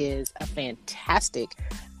vera is a fantastic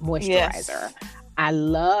moisturizer. Yes. I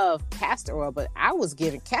love castor oil, but I was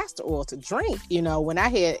giving castor oil to drink. When I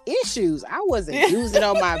had issues, I wasn't using it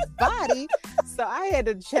on my body. So I had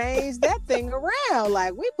to change that thing around.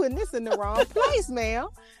 Like, we putting this in the wrong place, ma'am.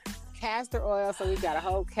 Castor oil. So we got a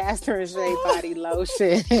whole castor and shea body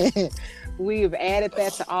lotion. We've added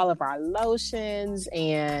that to all of our lotions.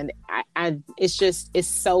 And it's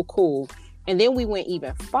so cool. And then we went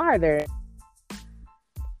even farther.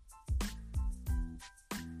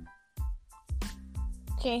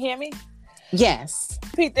 Can you hear me? Yes.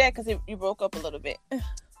 Repeat that because you broke up a little bit.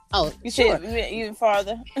 Oh, you said we went even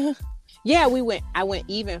farther. Yeah, I went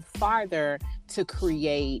even farther to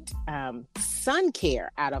create sun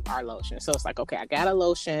care out of our lotion. So it's like, okay, I got a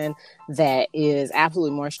lotion that is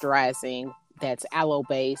absolutely moisturizing, that's aloe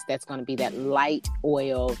based, that's going to be that light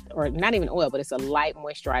oil, or not even oil, but it's a light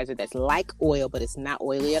moisturizer that's like oil, but it's not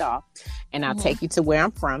oily at all. And I'll take you to where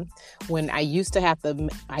I'm from. When I used to have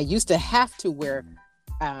to wear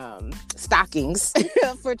stockings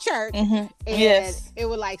for church, and it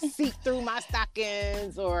would like seep through my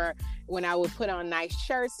stockings, or when I would put on nice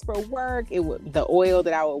shirts for work, the oil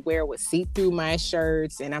that I would wear would seep through my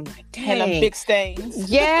shirts, and I'm like, dang, and big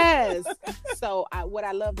stains. Yes. So what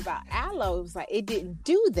I loved about aloe was like it didn't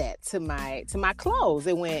do that to my clothes.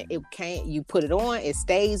 You put it on, it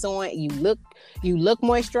stays on. You look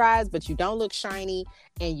moisturized, but you don't look shiny,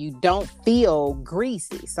 and you don't feel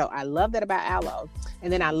greasy. So I love that about aloe.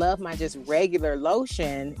 And then I love my just regular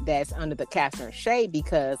lotion that's under the castor and shea,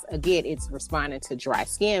 because again, it's responding to dry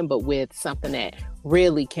skin, but with something that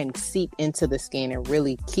really can seep into the skin and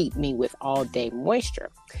really keep me with all day moisture.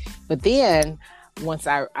 But then once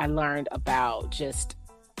I learned about just,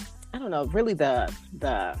 I don't know, really the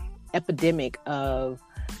epidemic of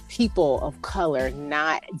people of color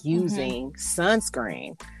not using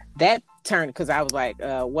sunscreen. That turned, because I was like,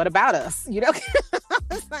 what about us? You know,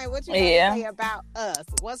 it's like, what you gonna say about us?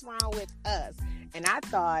 What's wrong with us? And I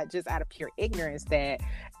thought, just out of pure ignorance, that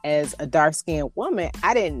as a dark-skinned woman,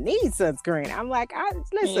 I didn't need sunscreen. I'm like,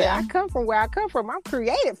 I come from where I come from. I'm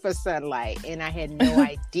created for sunlight. And I had no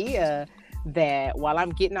idea that while I'm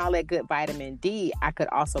getting all that good vitamin D, I could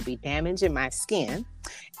also be damaging my skin,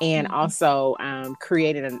 and also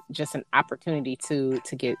created just an opportunity to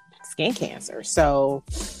get skin cancer. So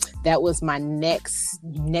that was my next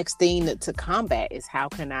thing to combat, is how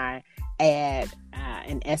can I add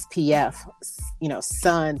an SPF,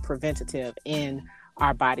 sun preventative in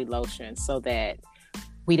our body lotion, so that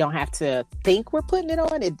we don't have to think we're putting it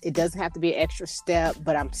on. It doesn't have to be an extra step,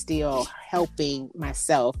 but I'm still helping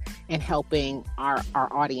myself and helping our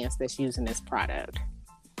audience that's using this product.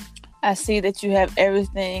 I see that you have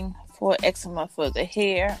everything for eczema, for the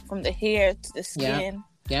hair, from the hair to the skin,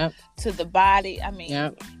 to the body. I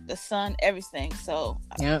mean, the sun, everything. So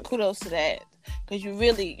kudos to that, because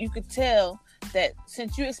you could tell that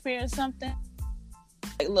since you experienced something,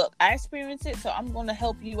 like, look, I experienced it, so I'm going to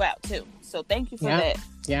help you out too. So thank you for that.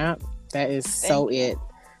 Yeah, that is it.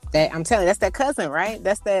 That, I'm telling you, that's that cousin, right?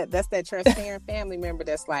 That's that transparent family member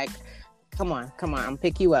that's like, come on, I'm gonna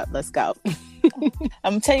pick you up. Let's go. I'm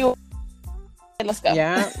gonna tell you, let's go.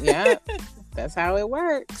 Yeah. That's how it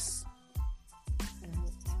works.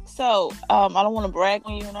 So, I don't want to brag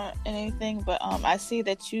on you or anything, but I see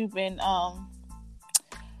that you've been of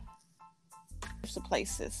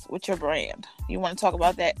places with your brand. You want to talk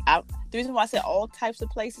about that? The reason why I said all types of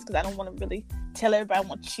places, because I don't want to really tell everybody. I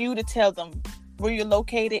want you to tell them where you're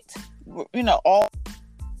located,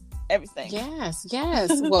 everything. Yes.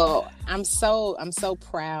 Well, I'm so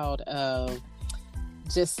proud of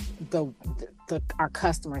just our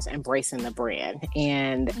customers embracing the brand,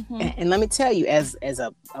 and let me tell you, as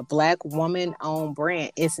a Black woman owned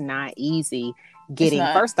brand, it's not easy getting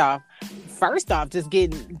first off just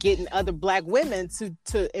getting other Black women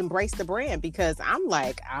to embrace the brand, because I'm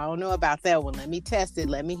like, I don't know about that one, let me test it,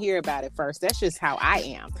 let me hear about it first. That's just how I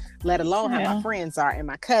am, let alone how my friends are and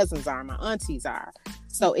my cousins are, my aunties are.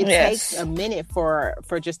 So it takes a minute for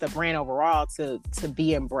just a brand overall to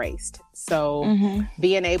be embraced. So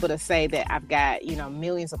being able to say that I've got,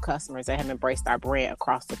 millions of customers that have embraced our brand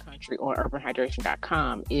across the country on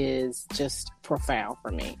urbanhydration.com is just profound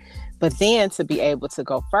for me. But then to be able to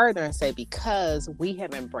go further and say, because we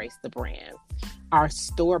have embraced the brand, our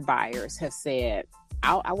store buyers have said,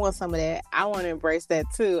 I want some of that. I want to embrace that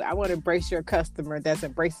too. I want to embrace your customer that's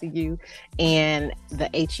embracing you. And the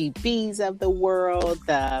HEBs of the world,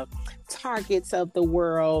 the Targets of the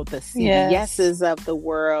world, the CVS's of the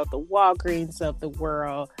world, the Walgreens of the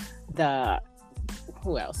world,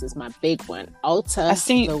 who else is my big one? Ulta. I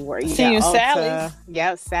see you, Sally.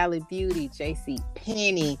 Yep, Sally Beauty, JC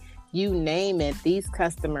Penney. You name it, these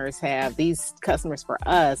customers for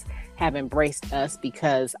us have embraced us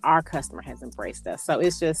because our customer has embraced us. So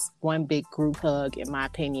it's just one big group hug, in my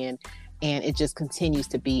opinion, and it just continues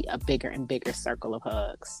to be a bigger and bigger circle of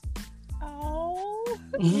hugs. Oh,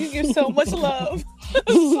 you give so much love.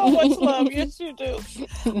 So much love. Yes, you do.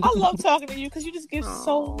 I love talking to you because you just give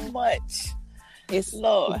so much.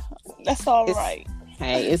 Lord, that's all right.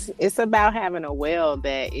 Hey, it's about having a well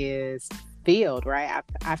that is filled, right?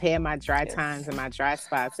 I've had my dry times and my dry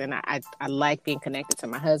spots, and I like being connected to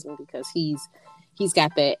my husband because he's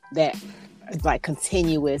got that like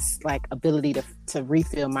continuous like ability to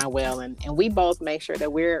refill my well, and we both make sure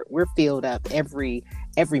that we're filled up every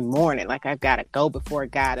morning. Like, I've got to go before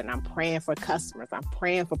God, and I'm praying for customers, I'm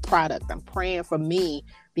praying for product, I'm praying for me,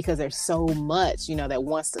 because there's so much that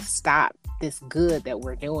wants to stop this good that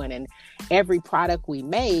we're doing. And every product we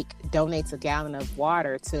make donates a gallon of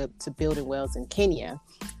water to building wells in Kenya,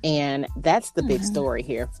 and that's the big story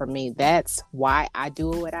here for me. That's why I do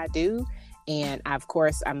what I do. And of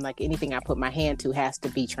course, I'm like, anything I put my hand to has to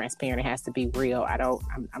be transparent. It has to be real.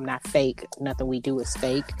 I'm not fake. Nothing we do is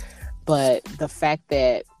fake. But the fact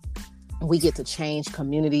that we get to change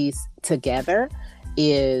communities together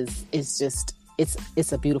is just,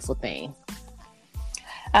 it's a beautiful thing.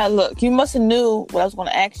 Look, you must have knew what I was going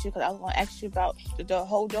to ask you, because I was going to ask you about the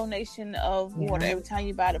whole donation of water every time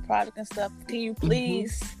you buy the product and stuff. Can you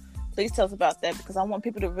please tell us about that? Because I want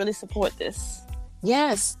people to really support this.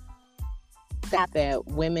 Yes. That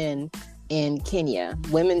women in Kenya,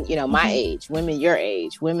 women, my age, women your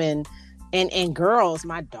age, women and girls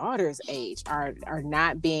my daughter's age are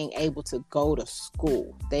not being able to go to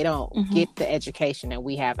school. They don't get the education that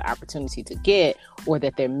we have the opportunity to get, or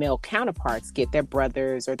that their male counterparts get, their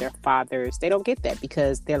brothers or their fathers. They don't get that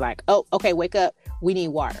because they're like, oh, okay, wake up. we need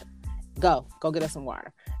water. Go get us some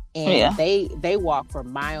water. And they walk for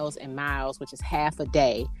miles and miles, which is half a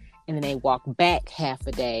day. And then they walk back half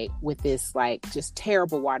a day with this like just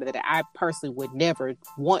terrible water that I personally would never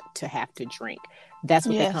want to have to drink. That's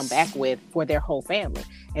what they come back with for their whole family.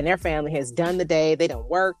 And their family has done the day. They done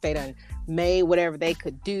work. They done made whatever they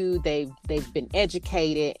could do. They've been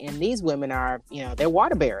educated. And these women are, they're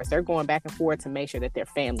water bearers. They're going back and forth to make sure that their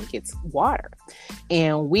family gets water.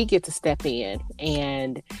 And we get to step in.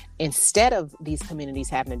 And instead of these communities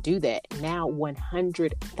having to do that, now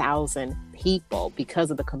 100,000 people,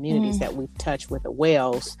 because of the communities that we've touched with the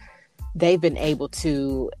wells, they've been able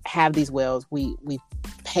to have these wells. We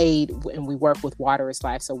paid, and we work with Water is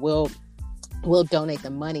Life. So we'll donate the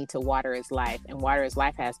money to Water is Life, and Water is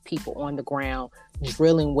Life has people on the ground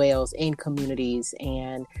drilling wells in communities,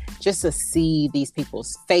 and just to see these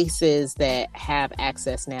people's faces that have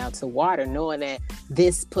access now to water, knowing that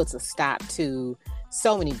this puts a stop to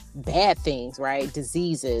so many bad things, right?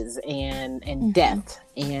 Diseases and death,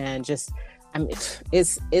 and just,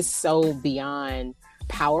 it's so beyond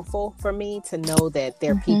powerful for me to know that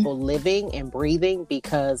there are people living and breathing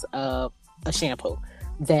because of a shampoo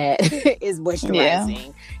that is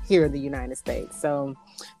moisturizing here in the United States. So,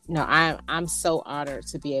 I'm so honored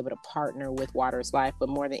to be able to partner with Water is Life, but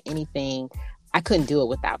more than anything, I couldn't do it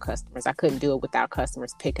without customers. I couldn't do it without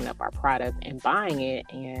customers picking up our product and buying it,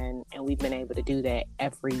 and we've been able to do that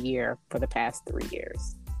every year for the past 3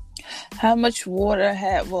 years. How much water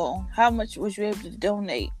how much was you able to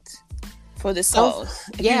donate for this cause?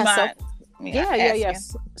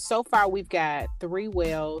 So far, we've got 3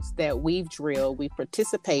 wells that we've drilled. We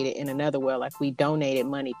participated in another well, like we donated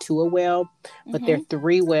money to a well, but there are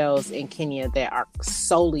 3 wells in Kenya that are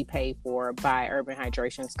solely paid for by Urban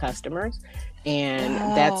Hydration's customers. And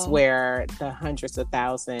that's where the hundreds of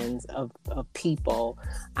thousands of people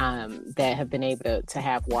that have been able to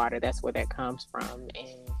have water, that's where that comes from.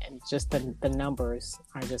 And just the numbers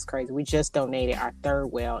are just crazy. We just donated our 3rd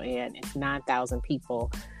well, and it's 9,000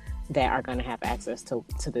 people that are going to have access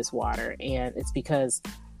to this water. And it's because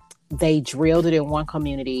they drilled it in one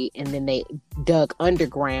community, and then they dug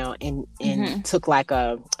underground and took like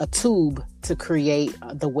a tube to create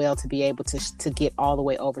the well to be able to get all the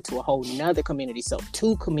way over to a whole nother community. So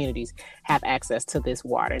 2 communities have access to this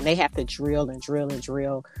water, and they have to drill and drill and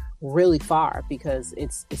drill really far because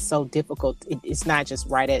it's so difficult. It's not just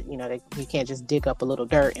right at, you can't just dig up a little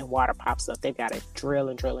dirt and water pops up. They've got to drill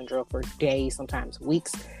and drill and drill for days, sometimes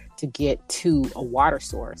weeks, to get to a water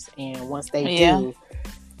source. And once they do,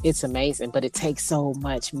 it's amazing, but it takes so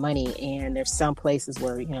much money. And there's some places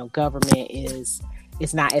where, government is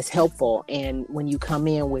not as helpful. And when you come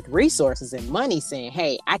in with resources and money saying,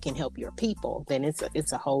 hey, I can help your people, then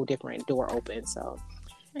it's a whole different door open. So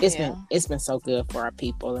it's been so good for our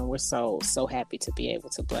people, and we're so happy to be able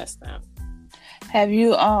to bless them. Have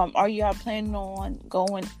you are you all planning on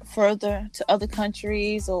going further to other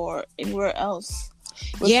countries or anywhere else?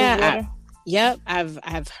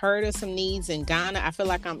 I've heard of some needs in Ghana. I feel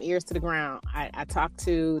like I'm ears to the ground. I talked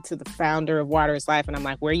to the founder of Water is Life, and I'm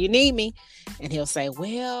like, where you need me? And he'll say,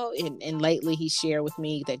 well, and lately he shared with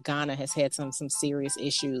me that Ghana has had some serious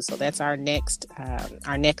issues. So that's our next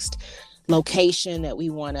location that we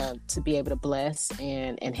want to be able to bless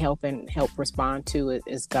and help respond to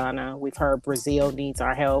is Ghana. We've heard Brazil needs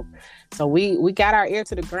our help. So we got our ear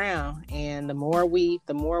to the ground, and the more we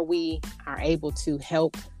are able to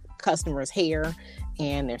help customers' hair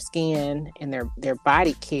and their skin and their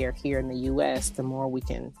body care here in the U.S., the more we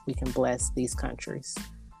can bless these countries.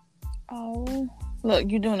 Oh, look,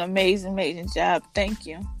 you're doing an amazing job. Thank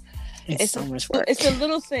you. It's so much work. It's a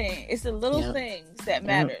little thing. It's the little things that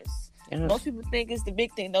matters. Yeah. Most people think it's the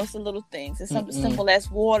big thing. Those are little things. It's something simple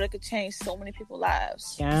as water could change so many people's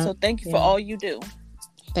lives. Yeah. So thank you for all you do.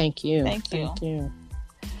 Thank you. Thank you.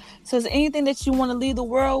 So is there anything that you want to leave the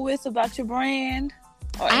world with about your brand?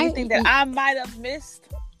 Or anything that I might have missed?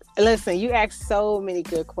 Listen, you asked so many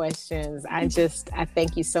good questions. I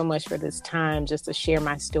thank you so much for this time just to share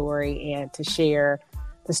my story and to share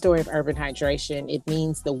the story of Urban Hydration. It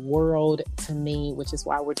means the world to me, which is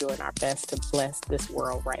why we're doing our best to bless this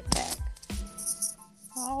world right back.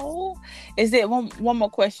 Oh, is there one more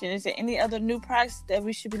question? Is there any other new products that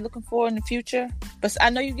we should be looking for in the future? But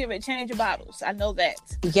I know you give it change your bottles. I know that.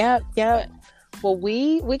 Yep. But, well,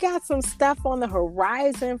 we got some stuff on the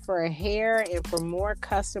horizon for hair and for more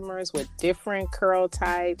customers with different curl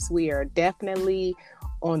types. We are definitely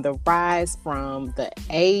on the rise from the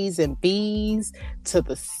A's and B's to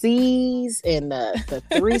the C's and the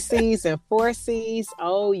 3 C's and 4 C's.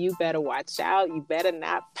 Oh, you better watch out. You better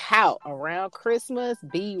not tout around Christmas.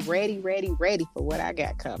 Be ready for what I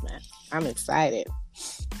got coming. I'm excited.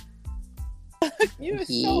 You're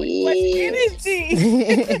so much energy.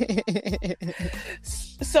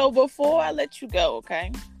 So before I let you go,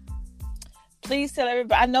 okay, please tell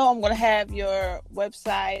everybody. I know I'm going to have your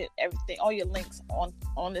website, everything, all your links on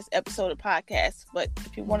this episode of podcast. But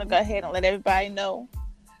if you want to go ahead and let everybody know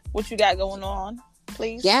what you got going on,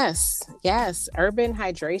 please. Yes.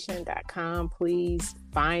 Urbanhydration.com. Please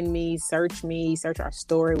find me, search our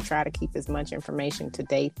story. We try to keep as much information to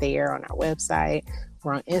date there on our website.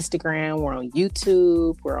 We're on Instagram. We're on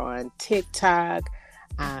YouTube. We're on TikTok.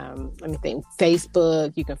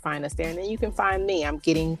 Facebook. You can find us there. And then you can find me.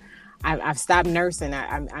 I've stopped nursing.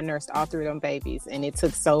 I nursed all 3 of them babies, and it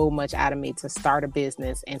took so much out of me to start a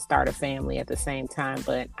business and start a family at the same time.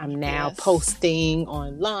 But I'm now posting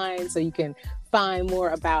online, so you can find more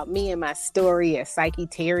about me and my story at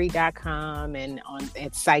PsycheTerry.com and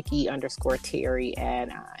at Psyche_Terry at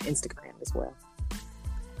Instagram as well.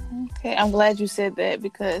 Okay, I'm glad you said that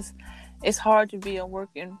because it's hard to be a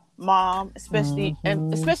working mom, especially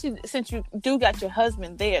since you do got your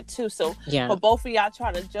husband there too. So for both of y'all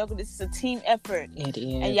trying to juggle, this is a team effort. It is,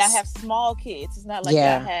 and y'all have small kids. It's not like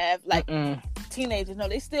y'all have like teenagers. No,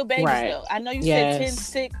 they still babies though. I know you said 10,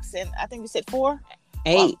 6, and I think you said 4.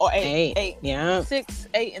 8 or 8. Yeah, 6,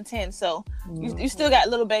 8, and 10. So you still got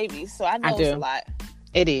little babies. So I know it's a lot.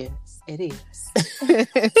 It is.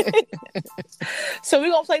 So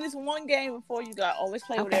we're gonna play this one game before you go. Always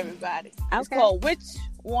play with everybody. It's called Which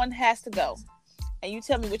One Has to Go, and you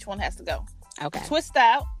tell me which one has to go. Okay. Twist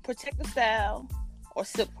style, protector style, or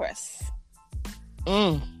silk press.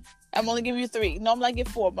 I'm only giving you 3. Normally I give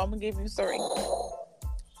 4, but I'm gonna give you 3.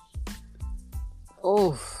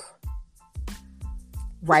 Oof.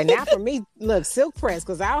 Right now for me, look, silk press,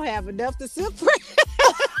 because I don't have enough to silk press.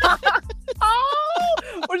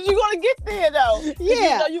 But you gonna get there though?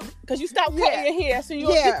 Yeah, because you stopped cutting your hair, so you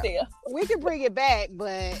gonna get there. We can bring it back,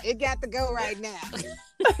 but it got to go right now.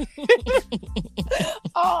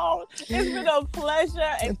 Oh, it's been a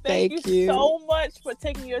pleasure, and thank you so much for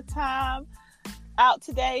taking your time out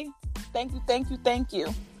today. Thank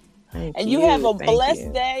you. And you have a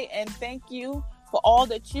blessed day, and thank you for all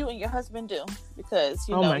that you and your husband do, because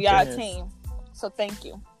y'all are a team. So thank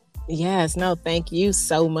you. Yes, no, thank you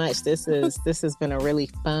so much. This has been a really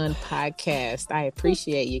fun podcast. I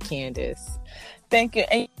appreciate you, Candace. Thank you.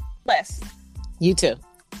 And bless. You too.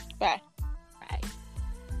 Bye. Bye.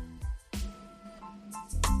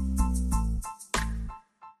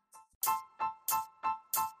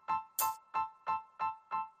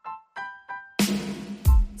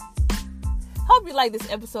 Hope you like this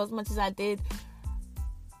episode as much as I did.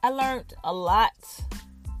 I learned a lot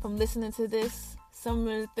from listening to this. Some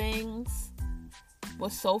of the things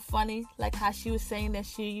was so funny, like how she was saying that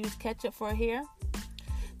she used ketchup for her hair.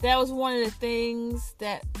 That was one of the things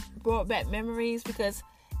that brought back memories, because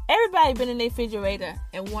everybody been in their refrigerator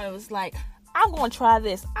and one was like, I'm going to try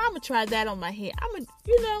this. I'm going to try that on my hair.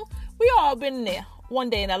 We all been in there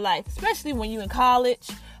one day in our life, especially when you in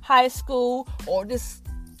college, high school, or those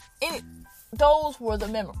were the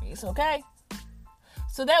memories, okay?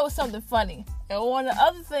 So that was something funny. And one of the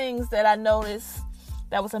other things that I noticed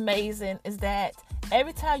that was amazing is that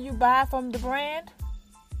every time you buy from the brand,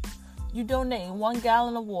 you donate 1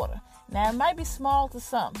 gallon of water. Now, it might be small to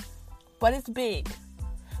some, but it's big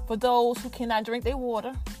for those who cannot drink their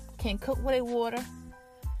water, can't cook with their water,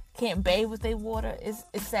 can't bathe with their water. It's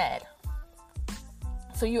sad.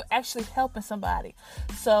 So you're actually helping somebody.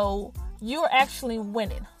 So you're actually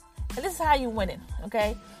winning. And this is how you're winning,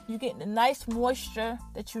 okay? You're getting the nice moisture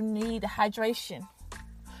that you need, the hydration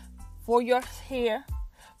for your hair,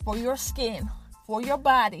 for your skin, for your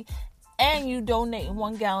body, and you donate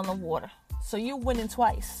 1 gallon of water. So you're winning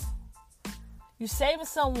twice. You're saving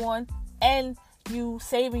someone, and you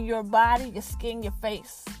saving your body, your skin, your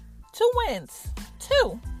face. 2 wins.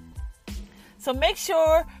 2. So make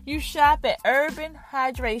sure you shop at Urban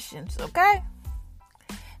Hydrations, okay?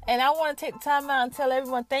 And I want to take the time out and tell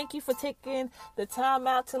everyone thank you for taking the time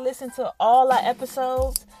out to listen to all our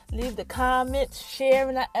episodes. Leave the comments,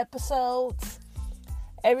 sharing our episodes.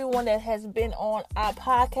 Everyone that has been on our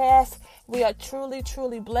podcast, we are truly,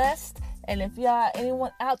 truly blessed. And if y'all,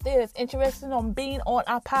 anyone out there that's interested in being on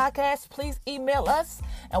our podcast, please email us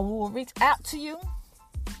and we will reach out to you.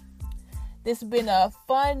 This has been a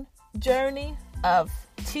fun journey of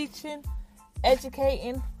teaching,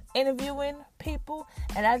 educating, interviewing people,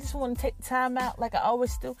 and I just want to take the time out like I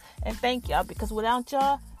always do and thank y'all, because without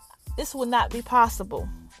y'all, this would not be possible.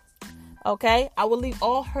 Okay, I will leave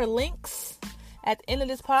all her links at the end of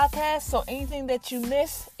this podcast, so anything that you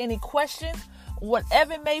miss, any questions,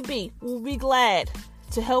 whatever it may be, we'll be glad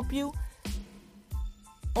to help you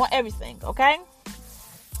on everything, okay?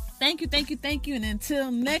 Thank you. And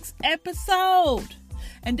until next episode.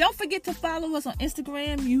 And don't forget to follow us on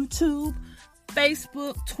Instagram, YouTube,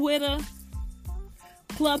 Facebook, Twitter,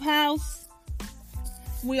 Clubhouse.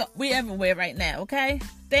 We everywhere right now, okay?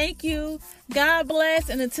 Thank you. God bless.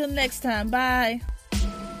 And until next time, bye.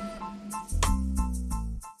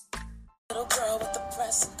 Little girl with the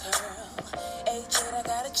press and curl. 8 I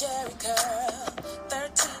got a Jerry curl.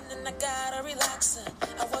 13 and I got a relaxer.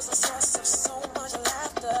 I was a source of so much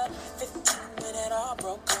laughter. 15 when it all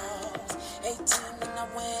broke off. 18 and I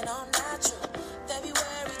went on natural.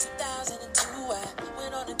 February 2002 I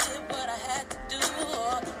went on and did what I had to do.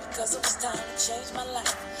 Because it was time to change my life.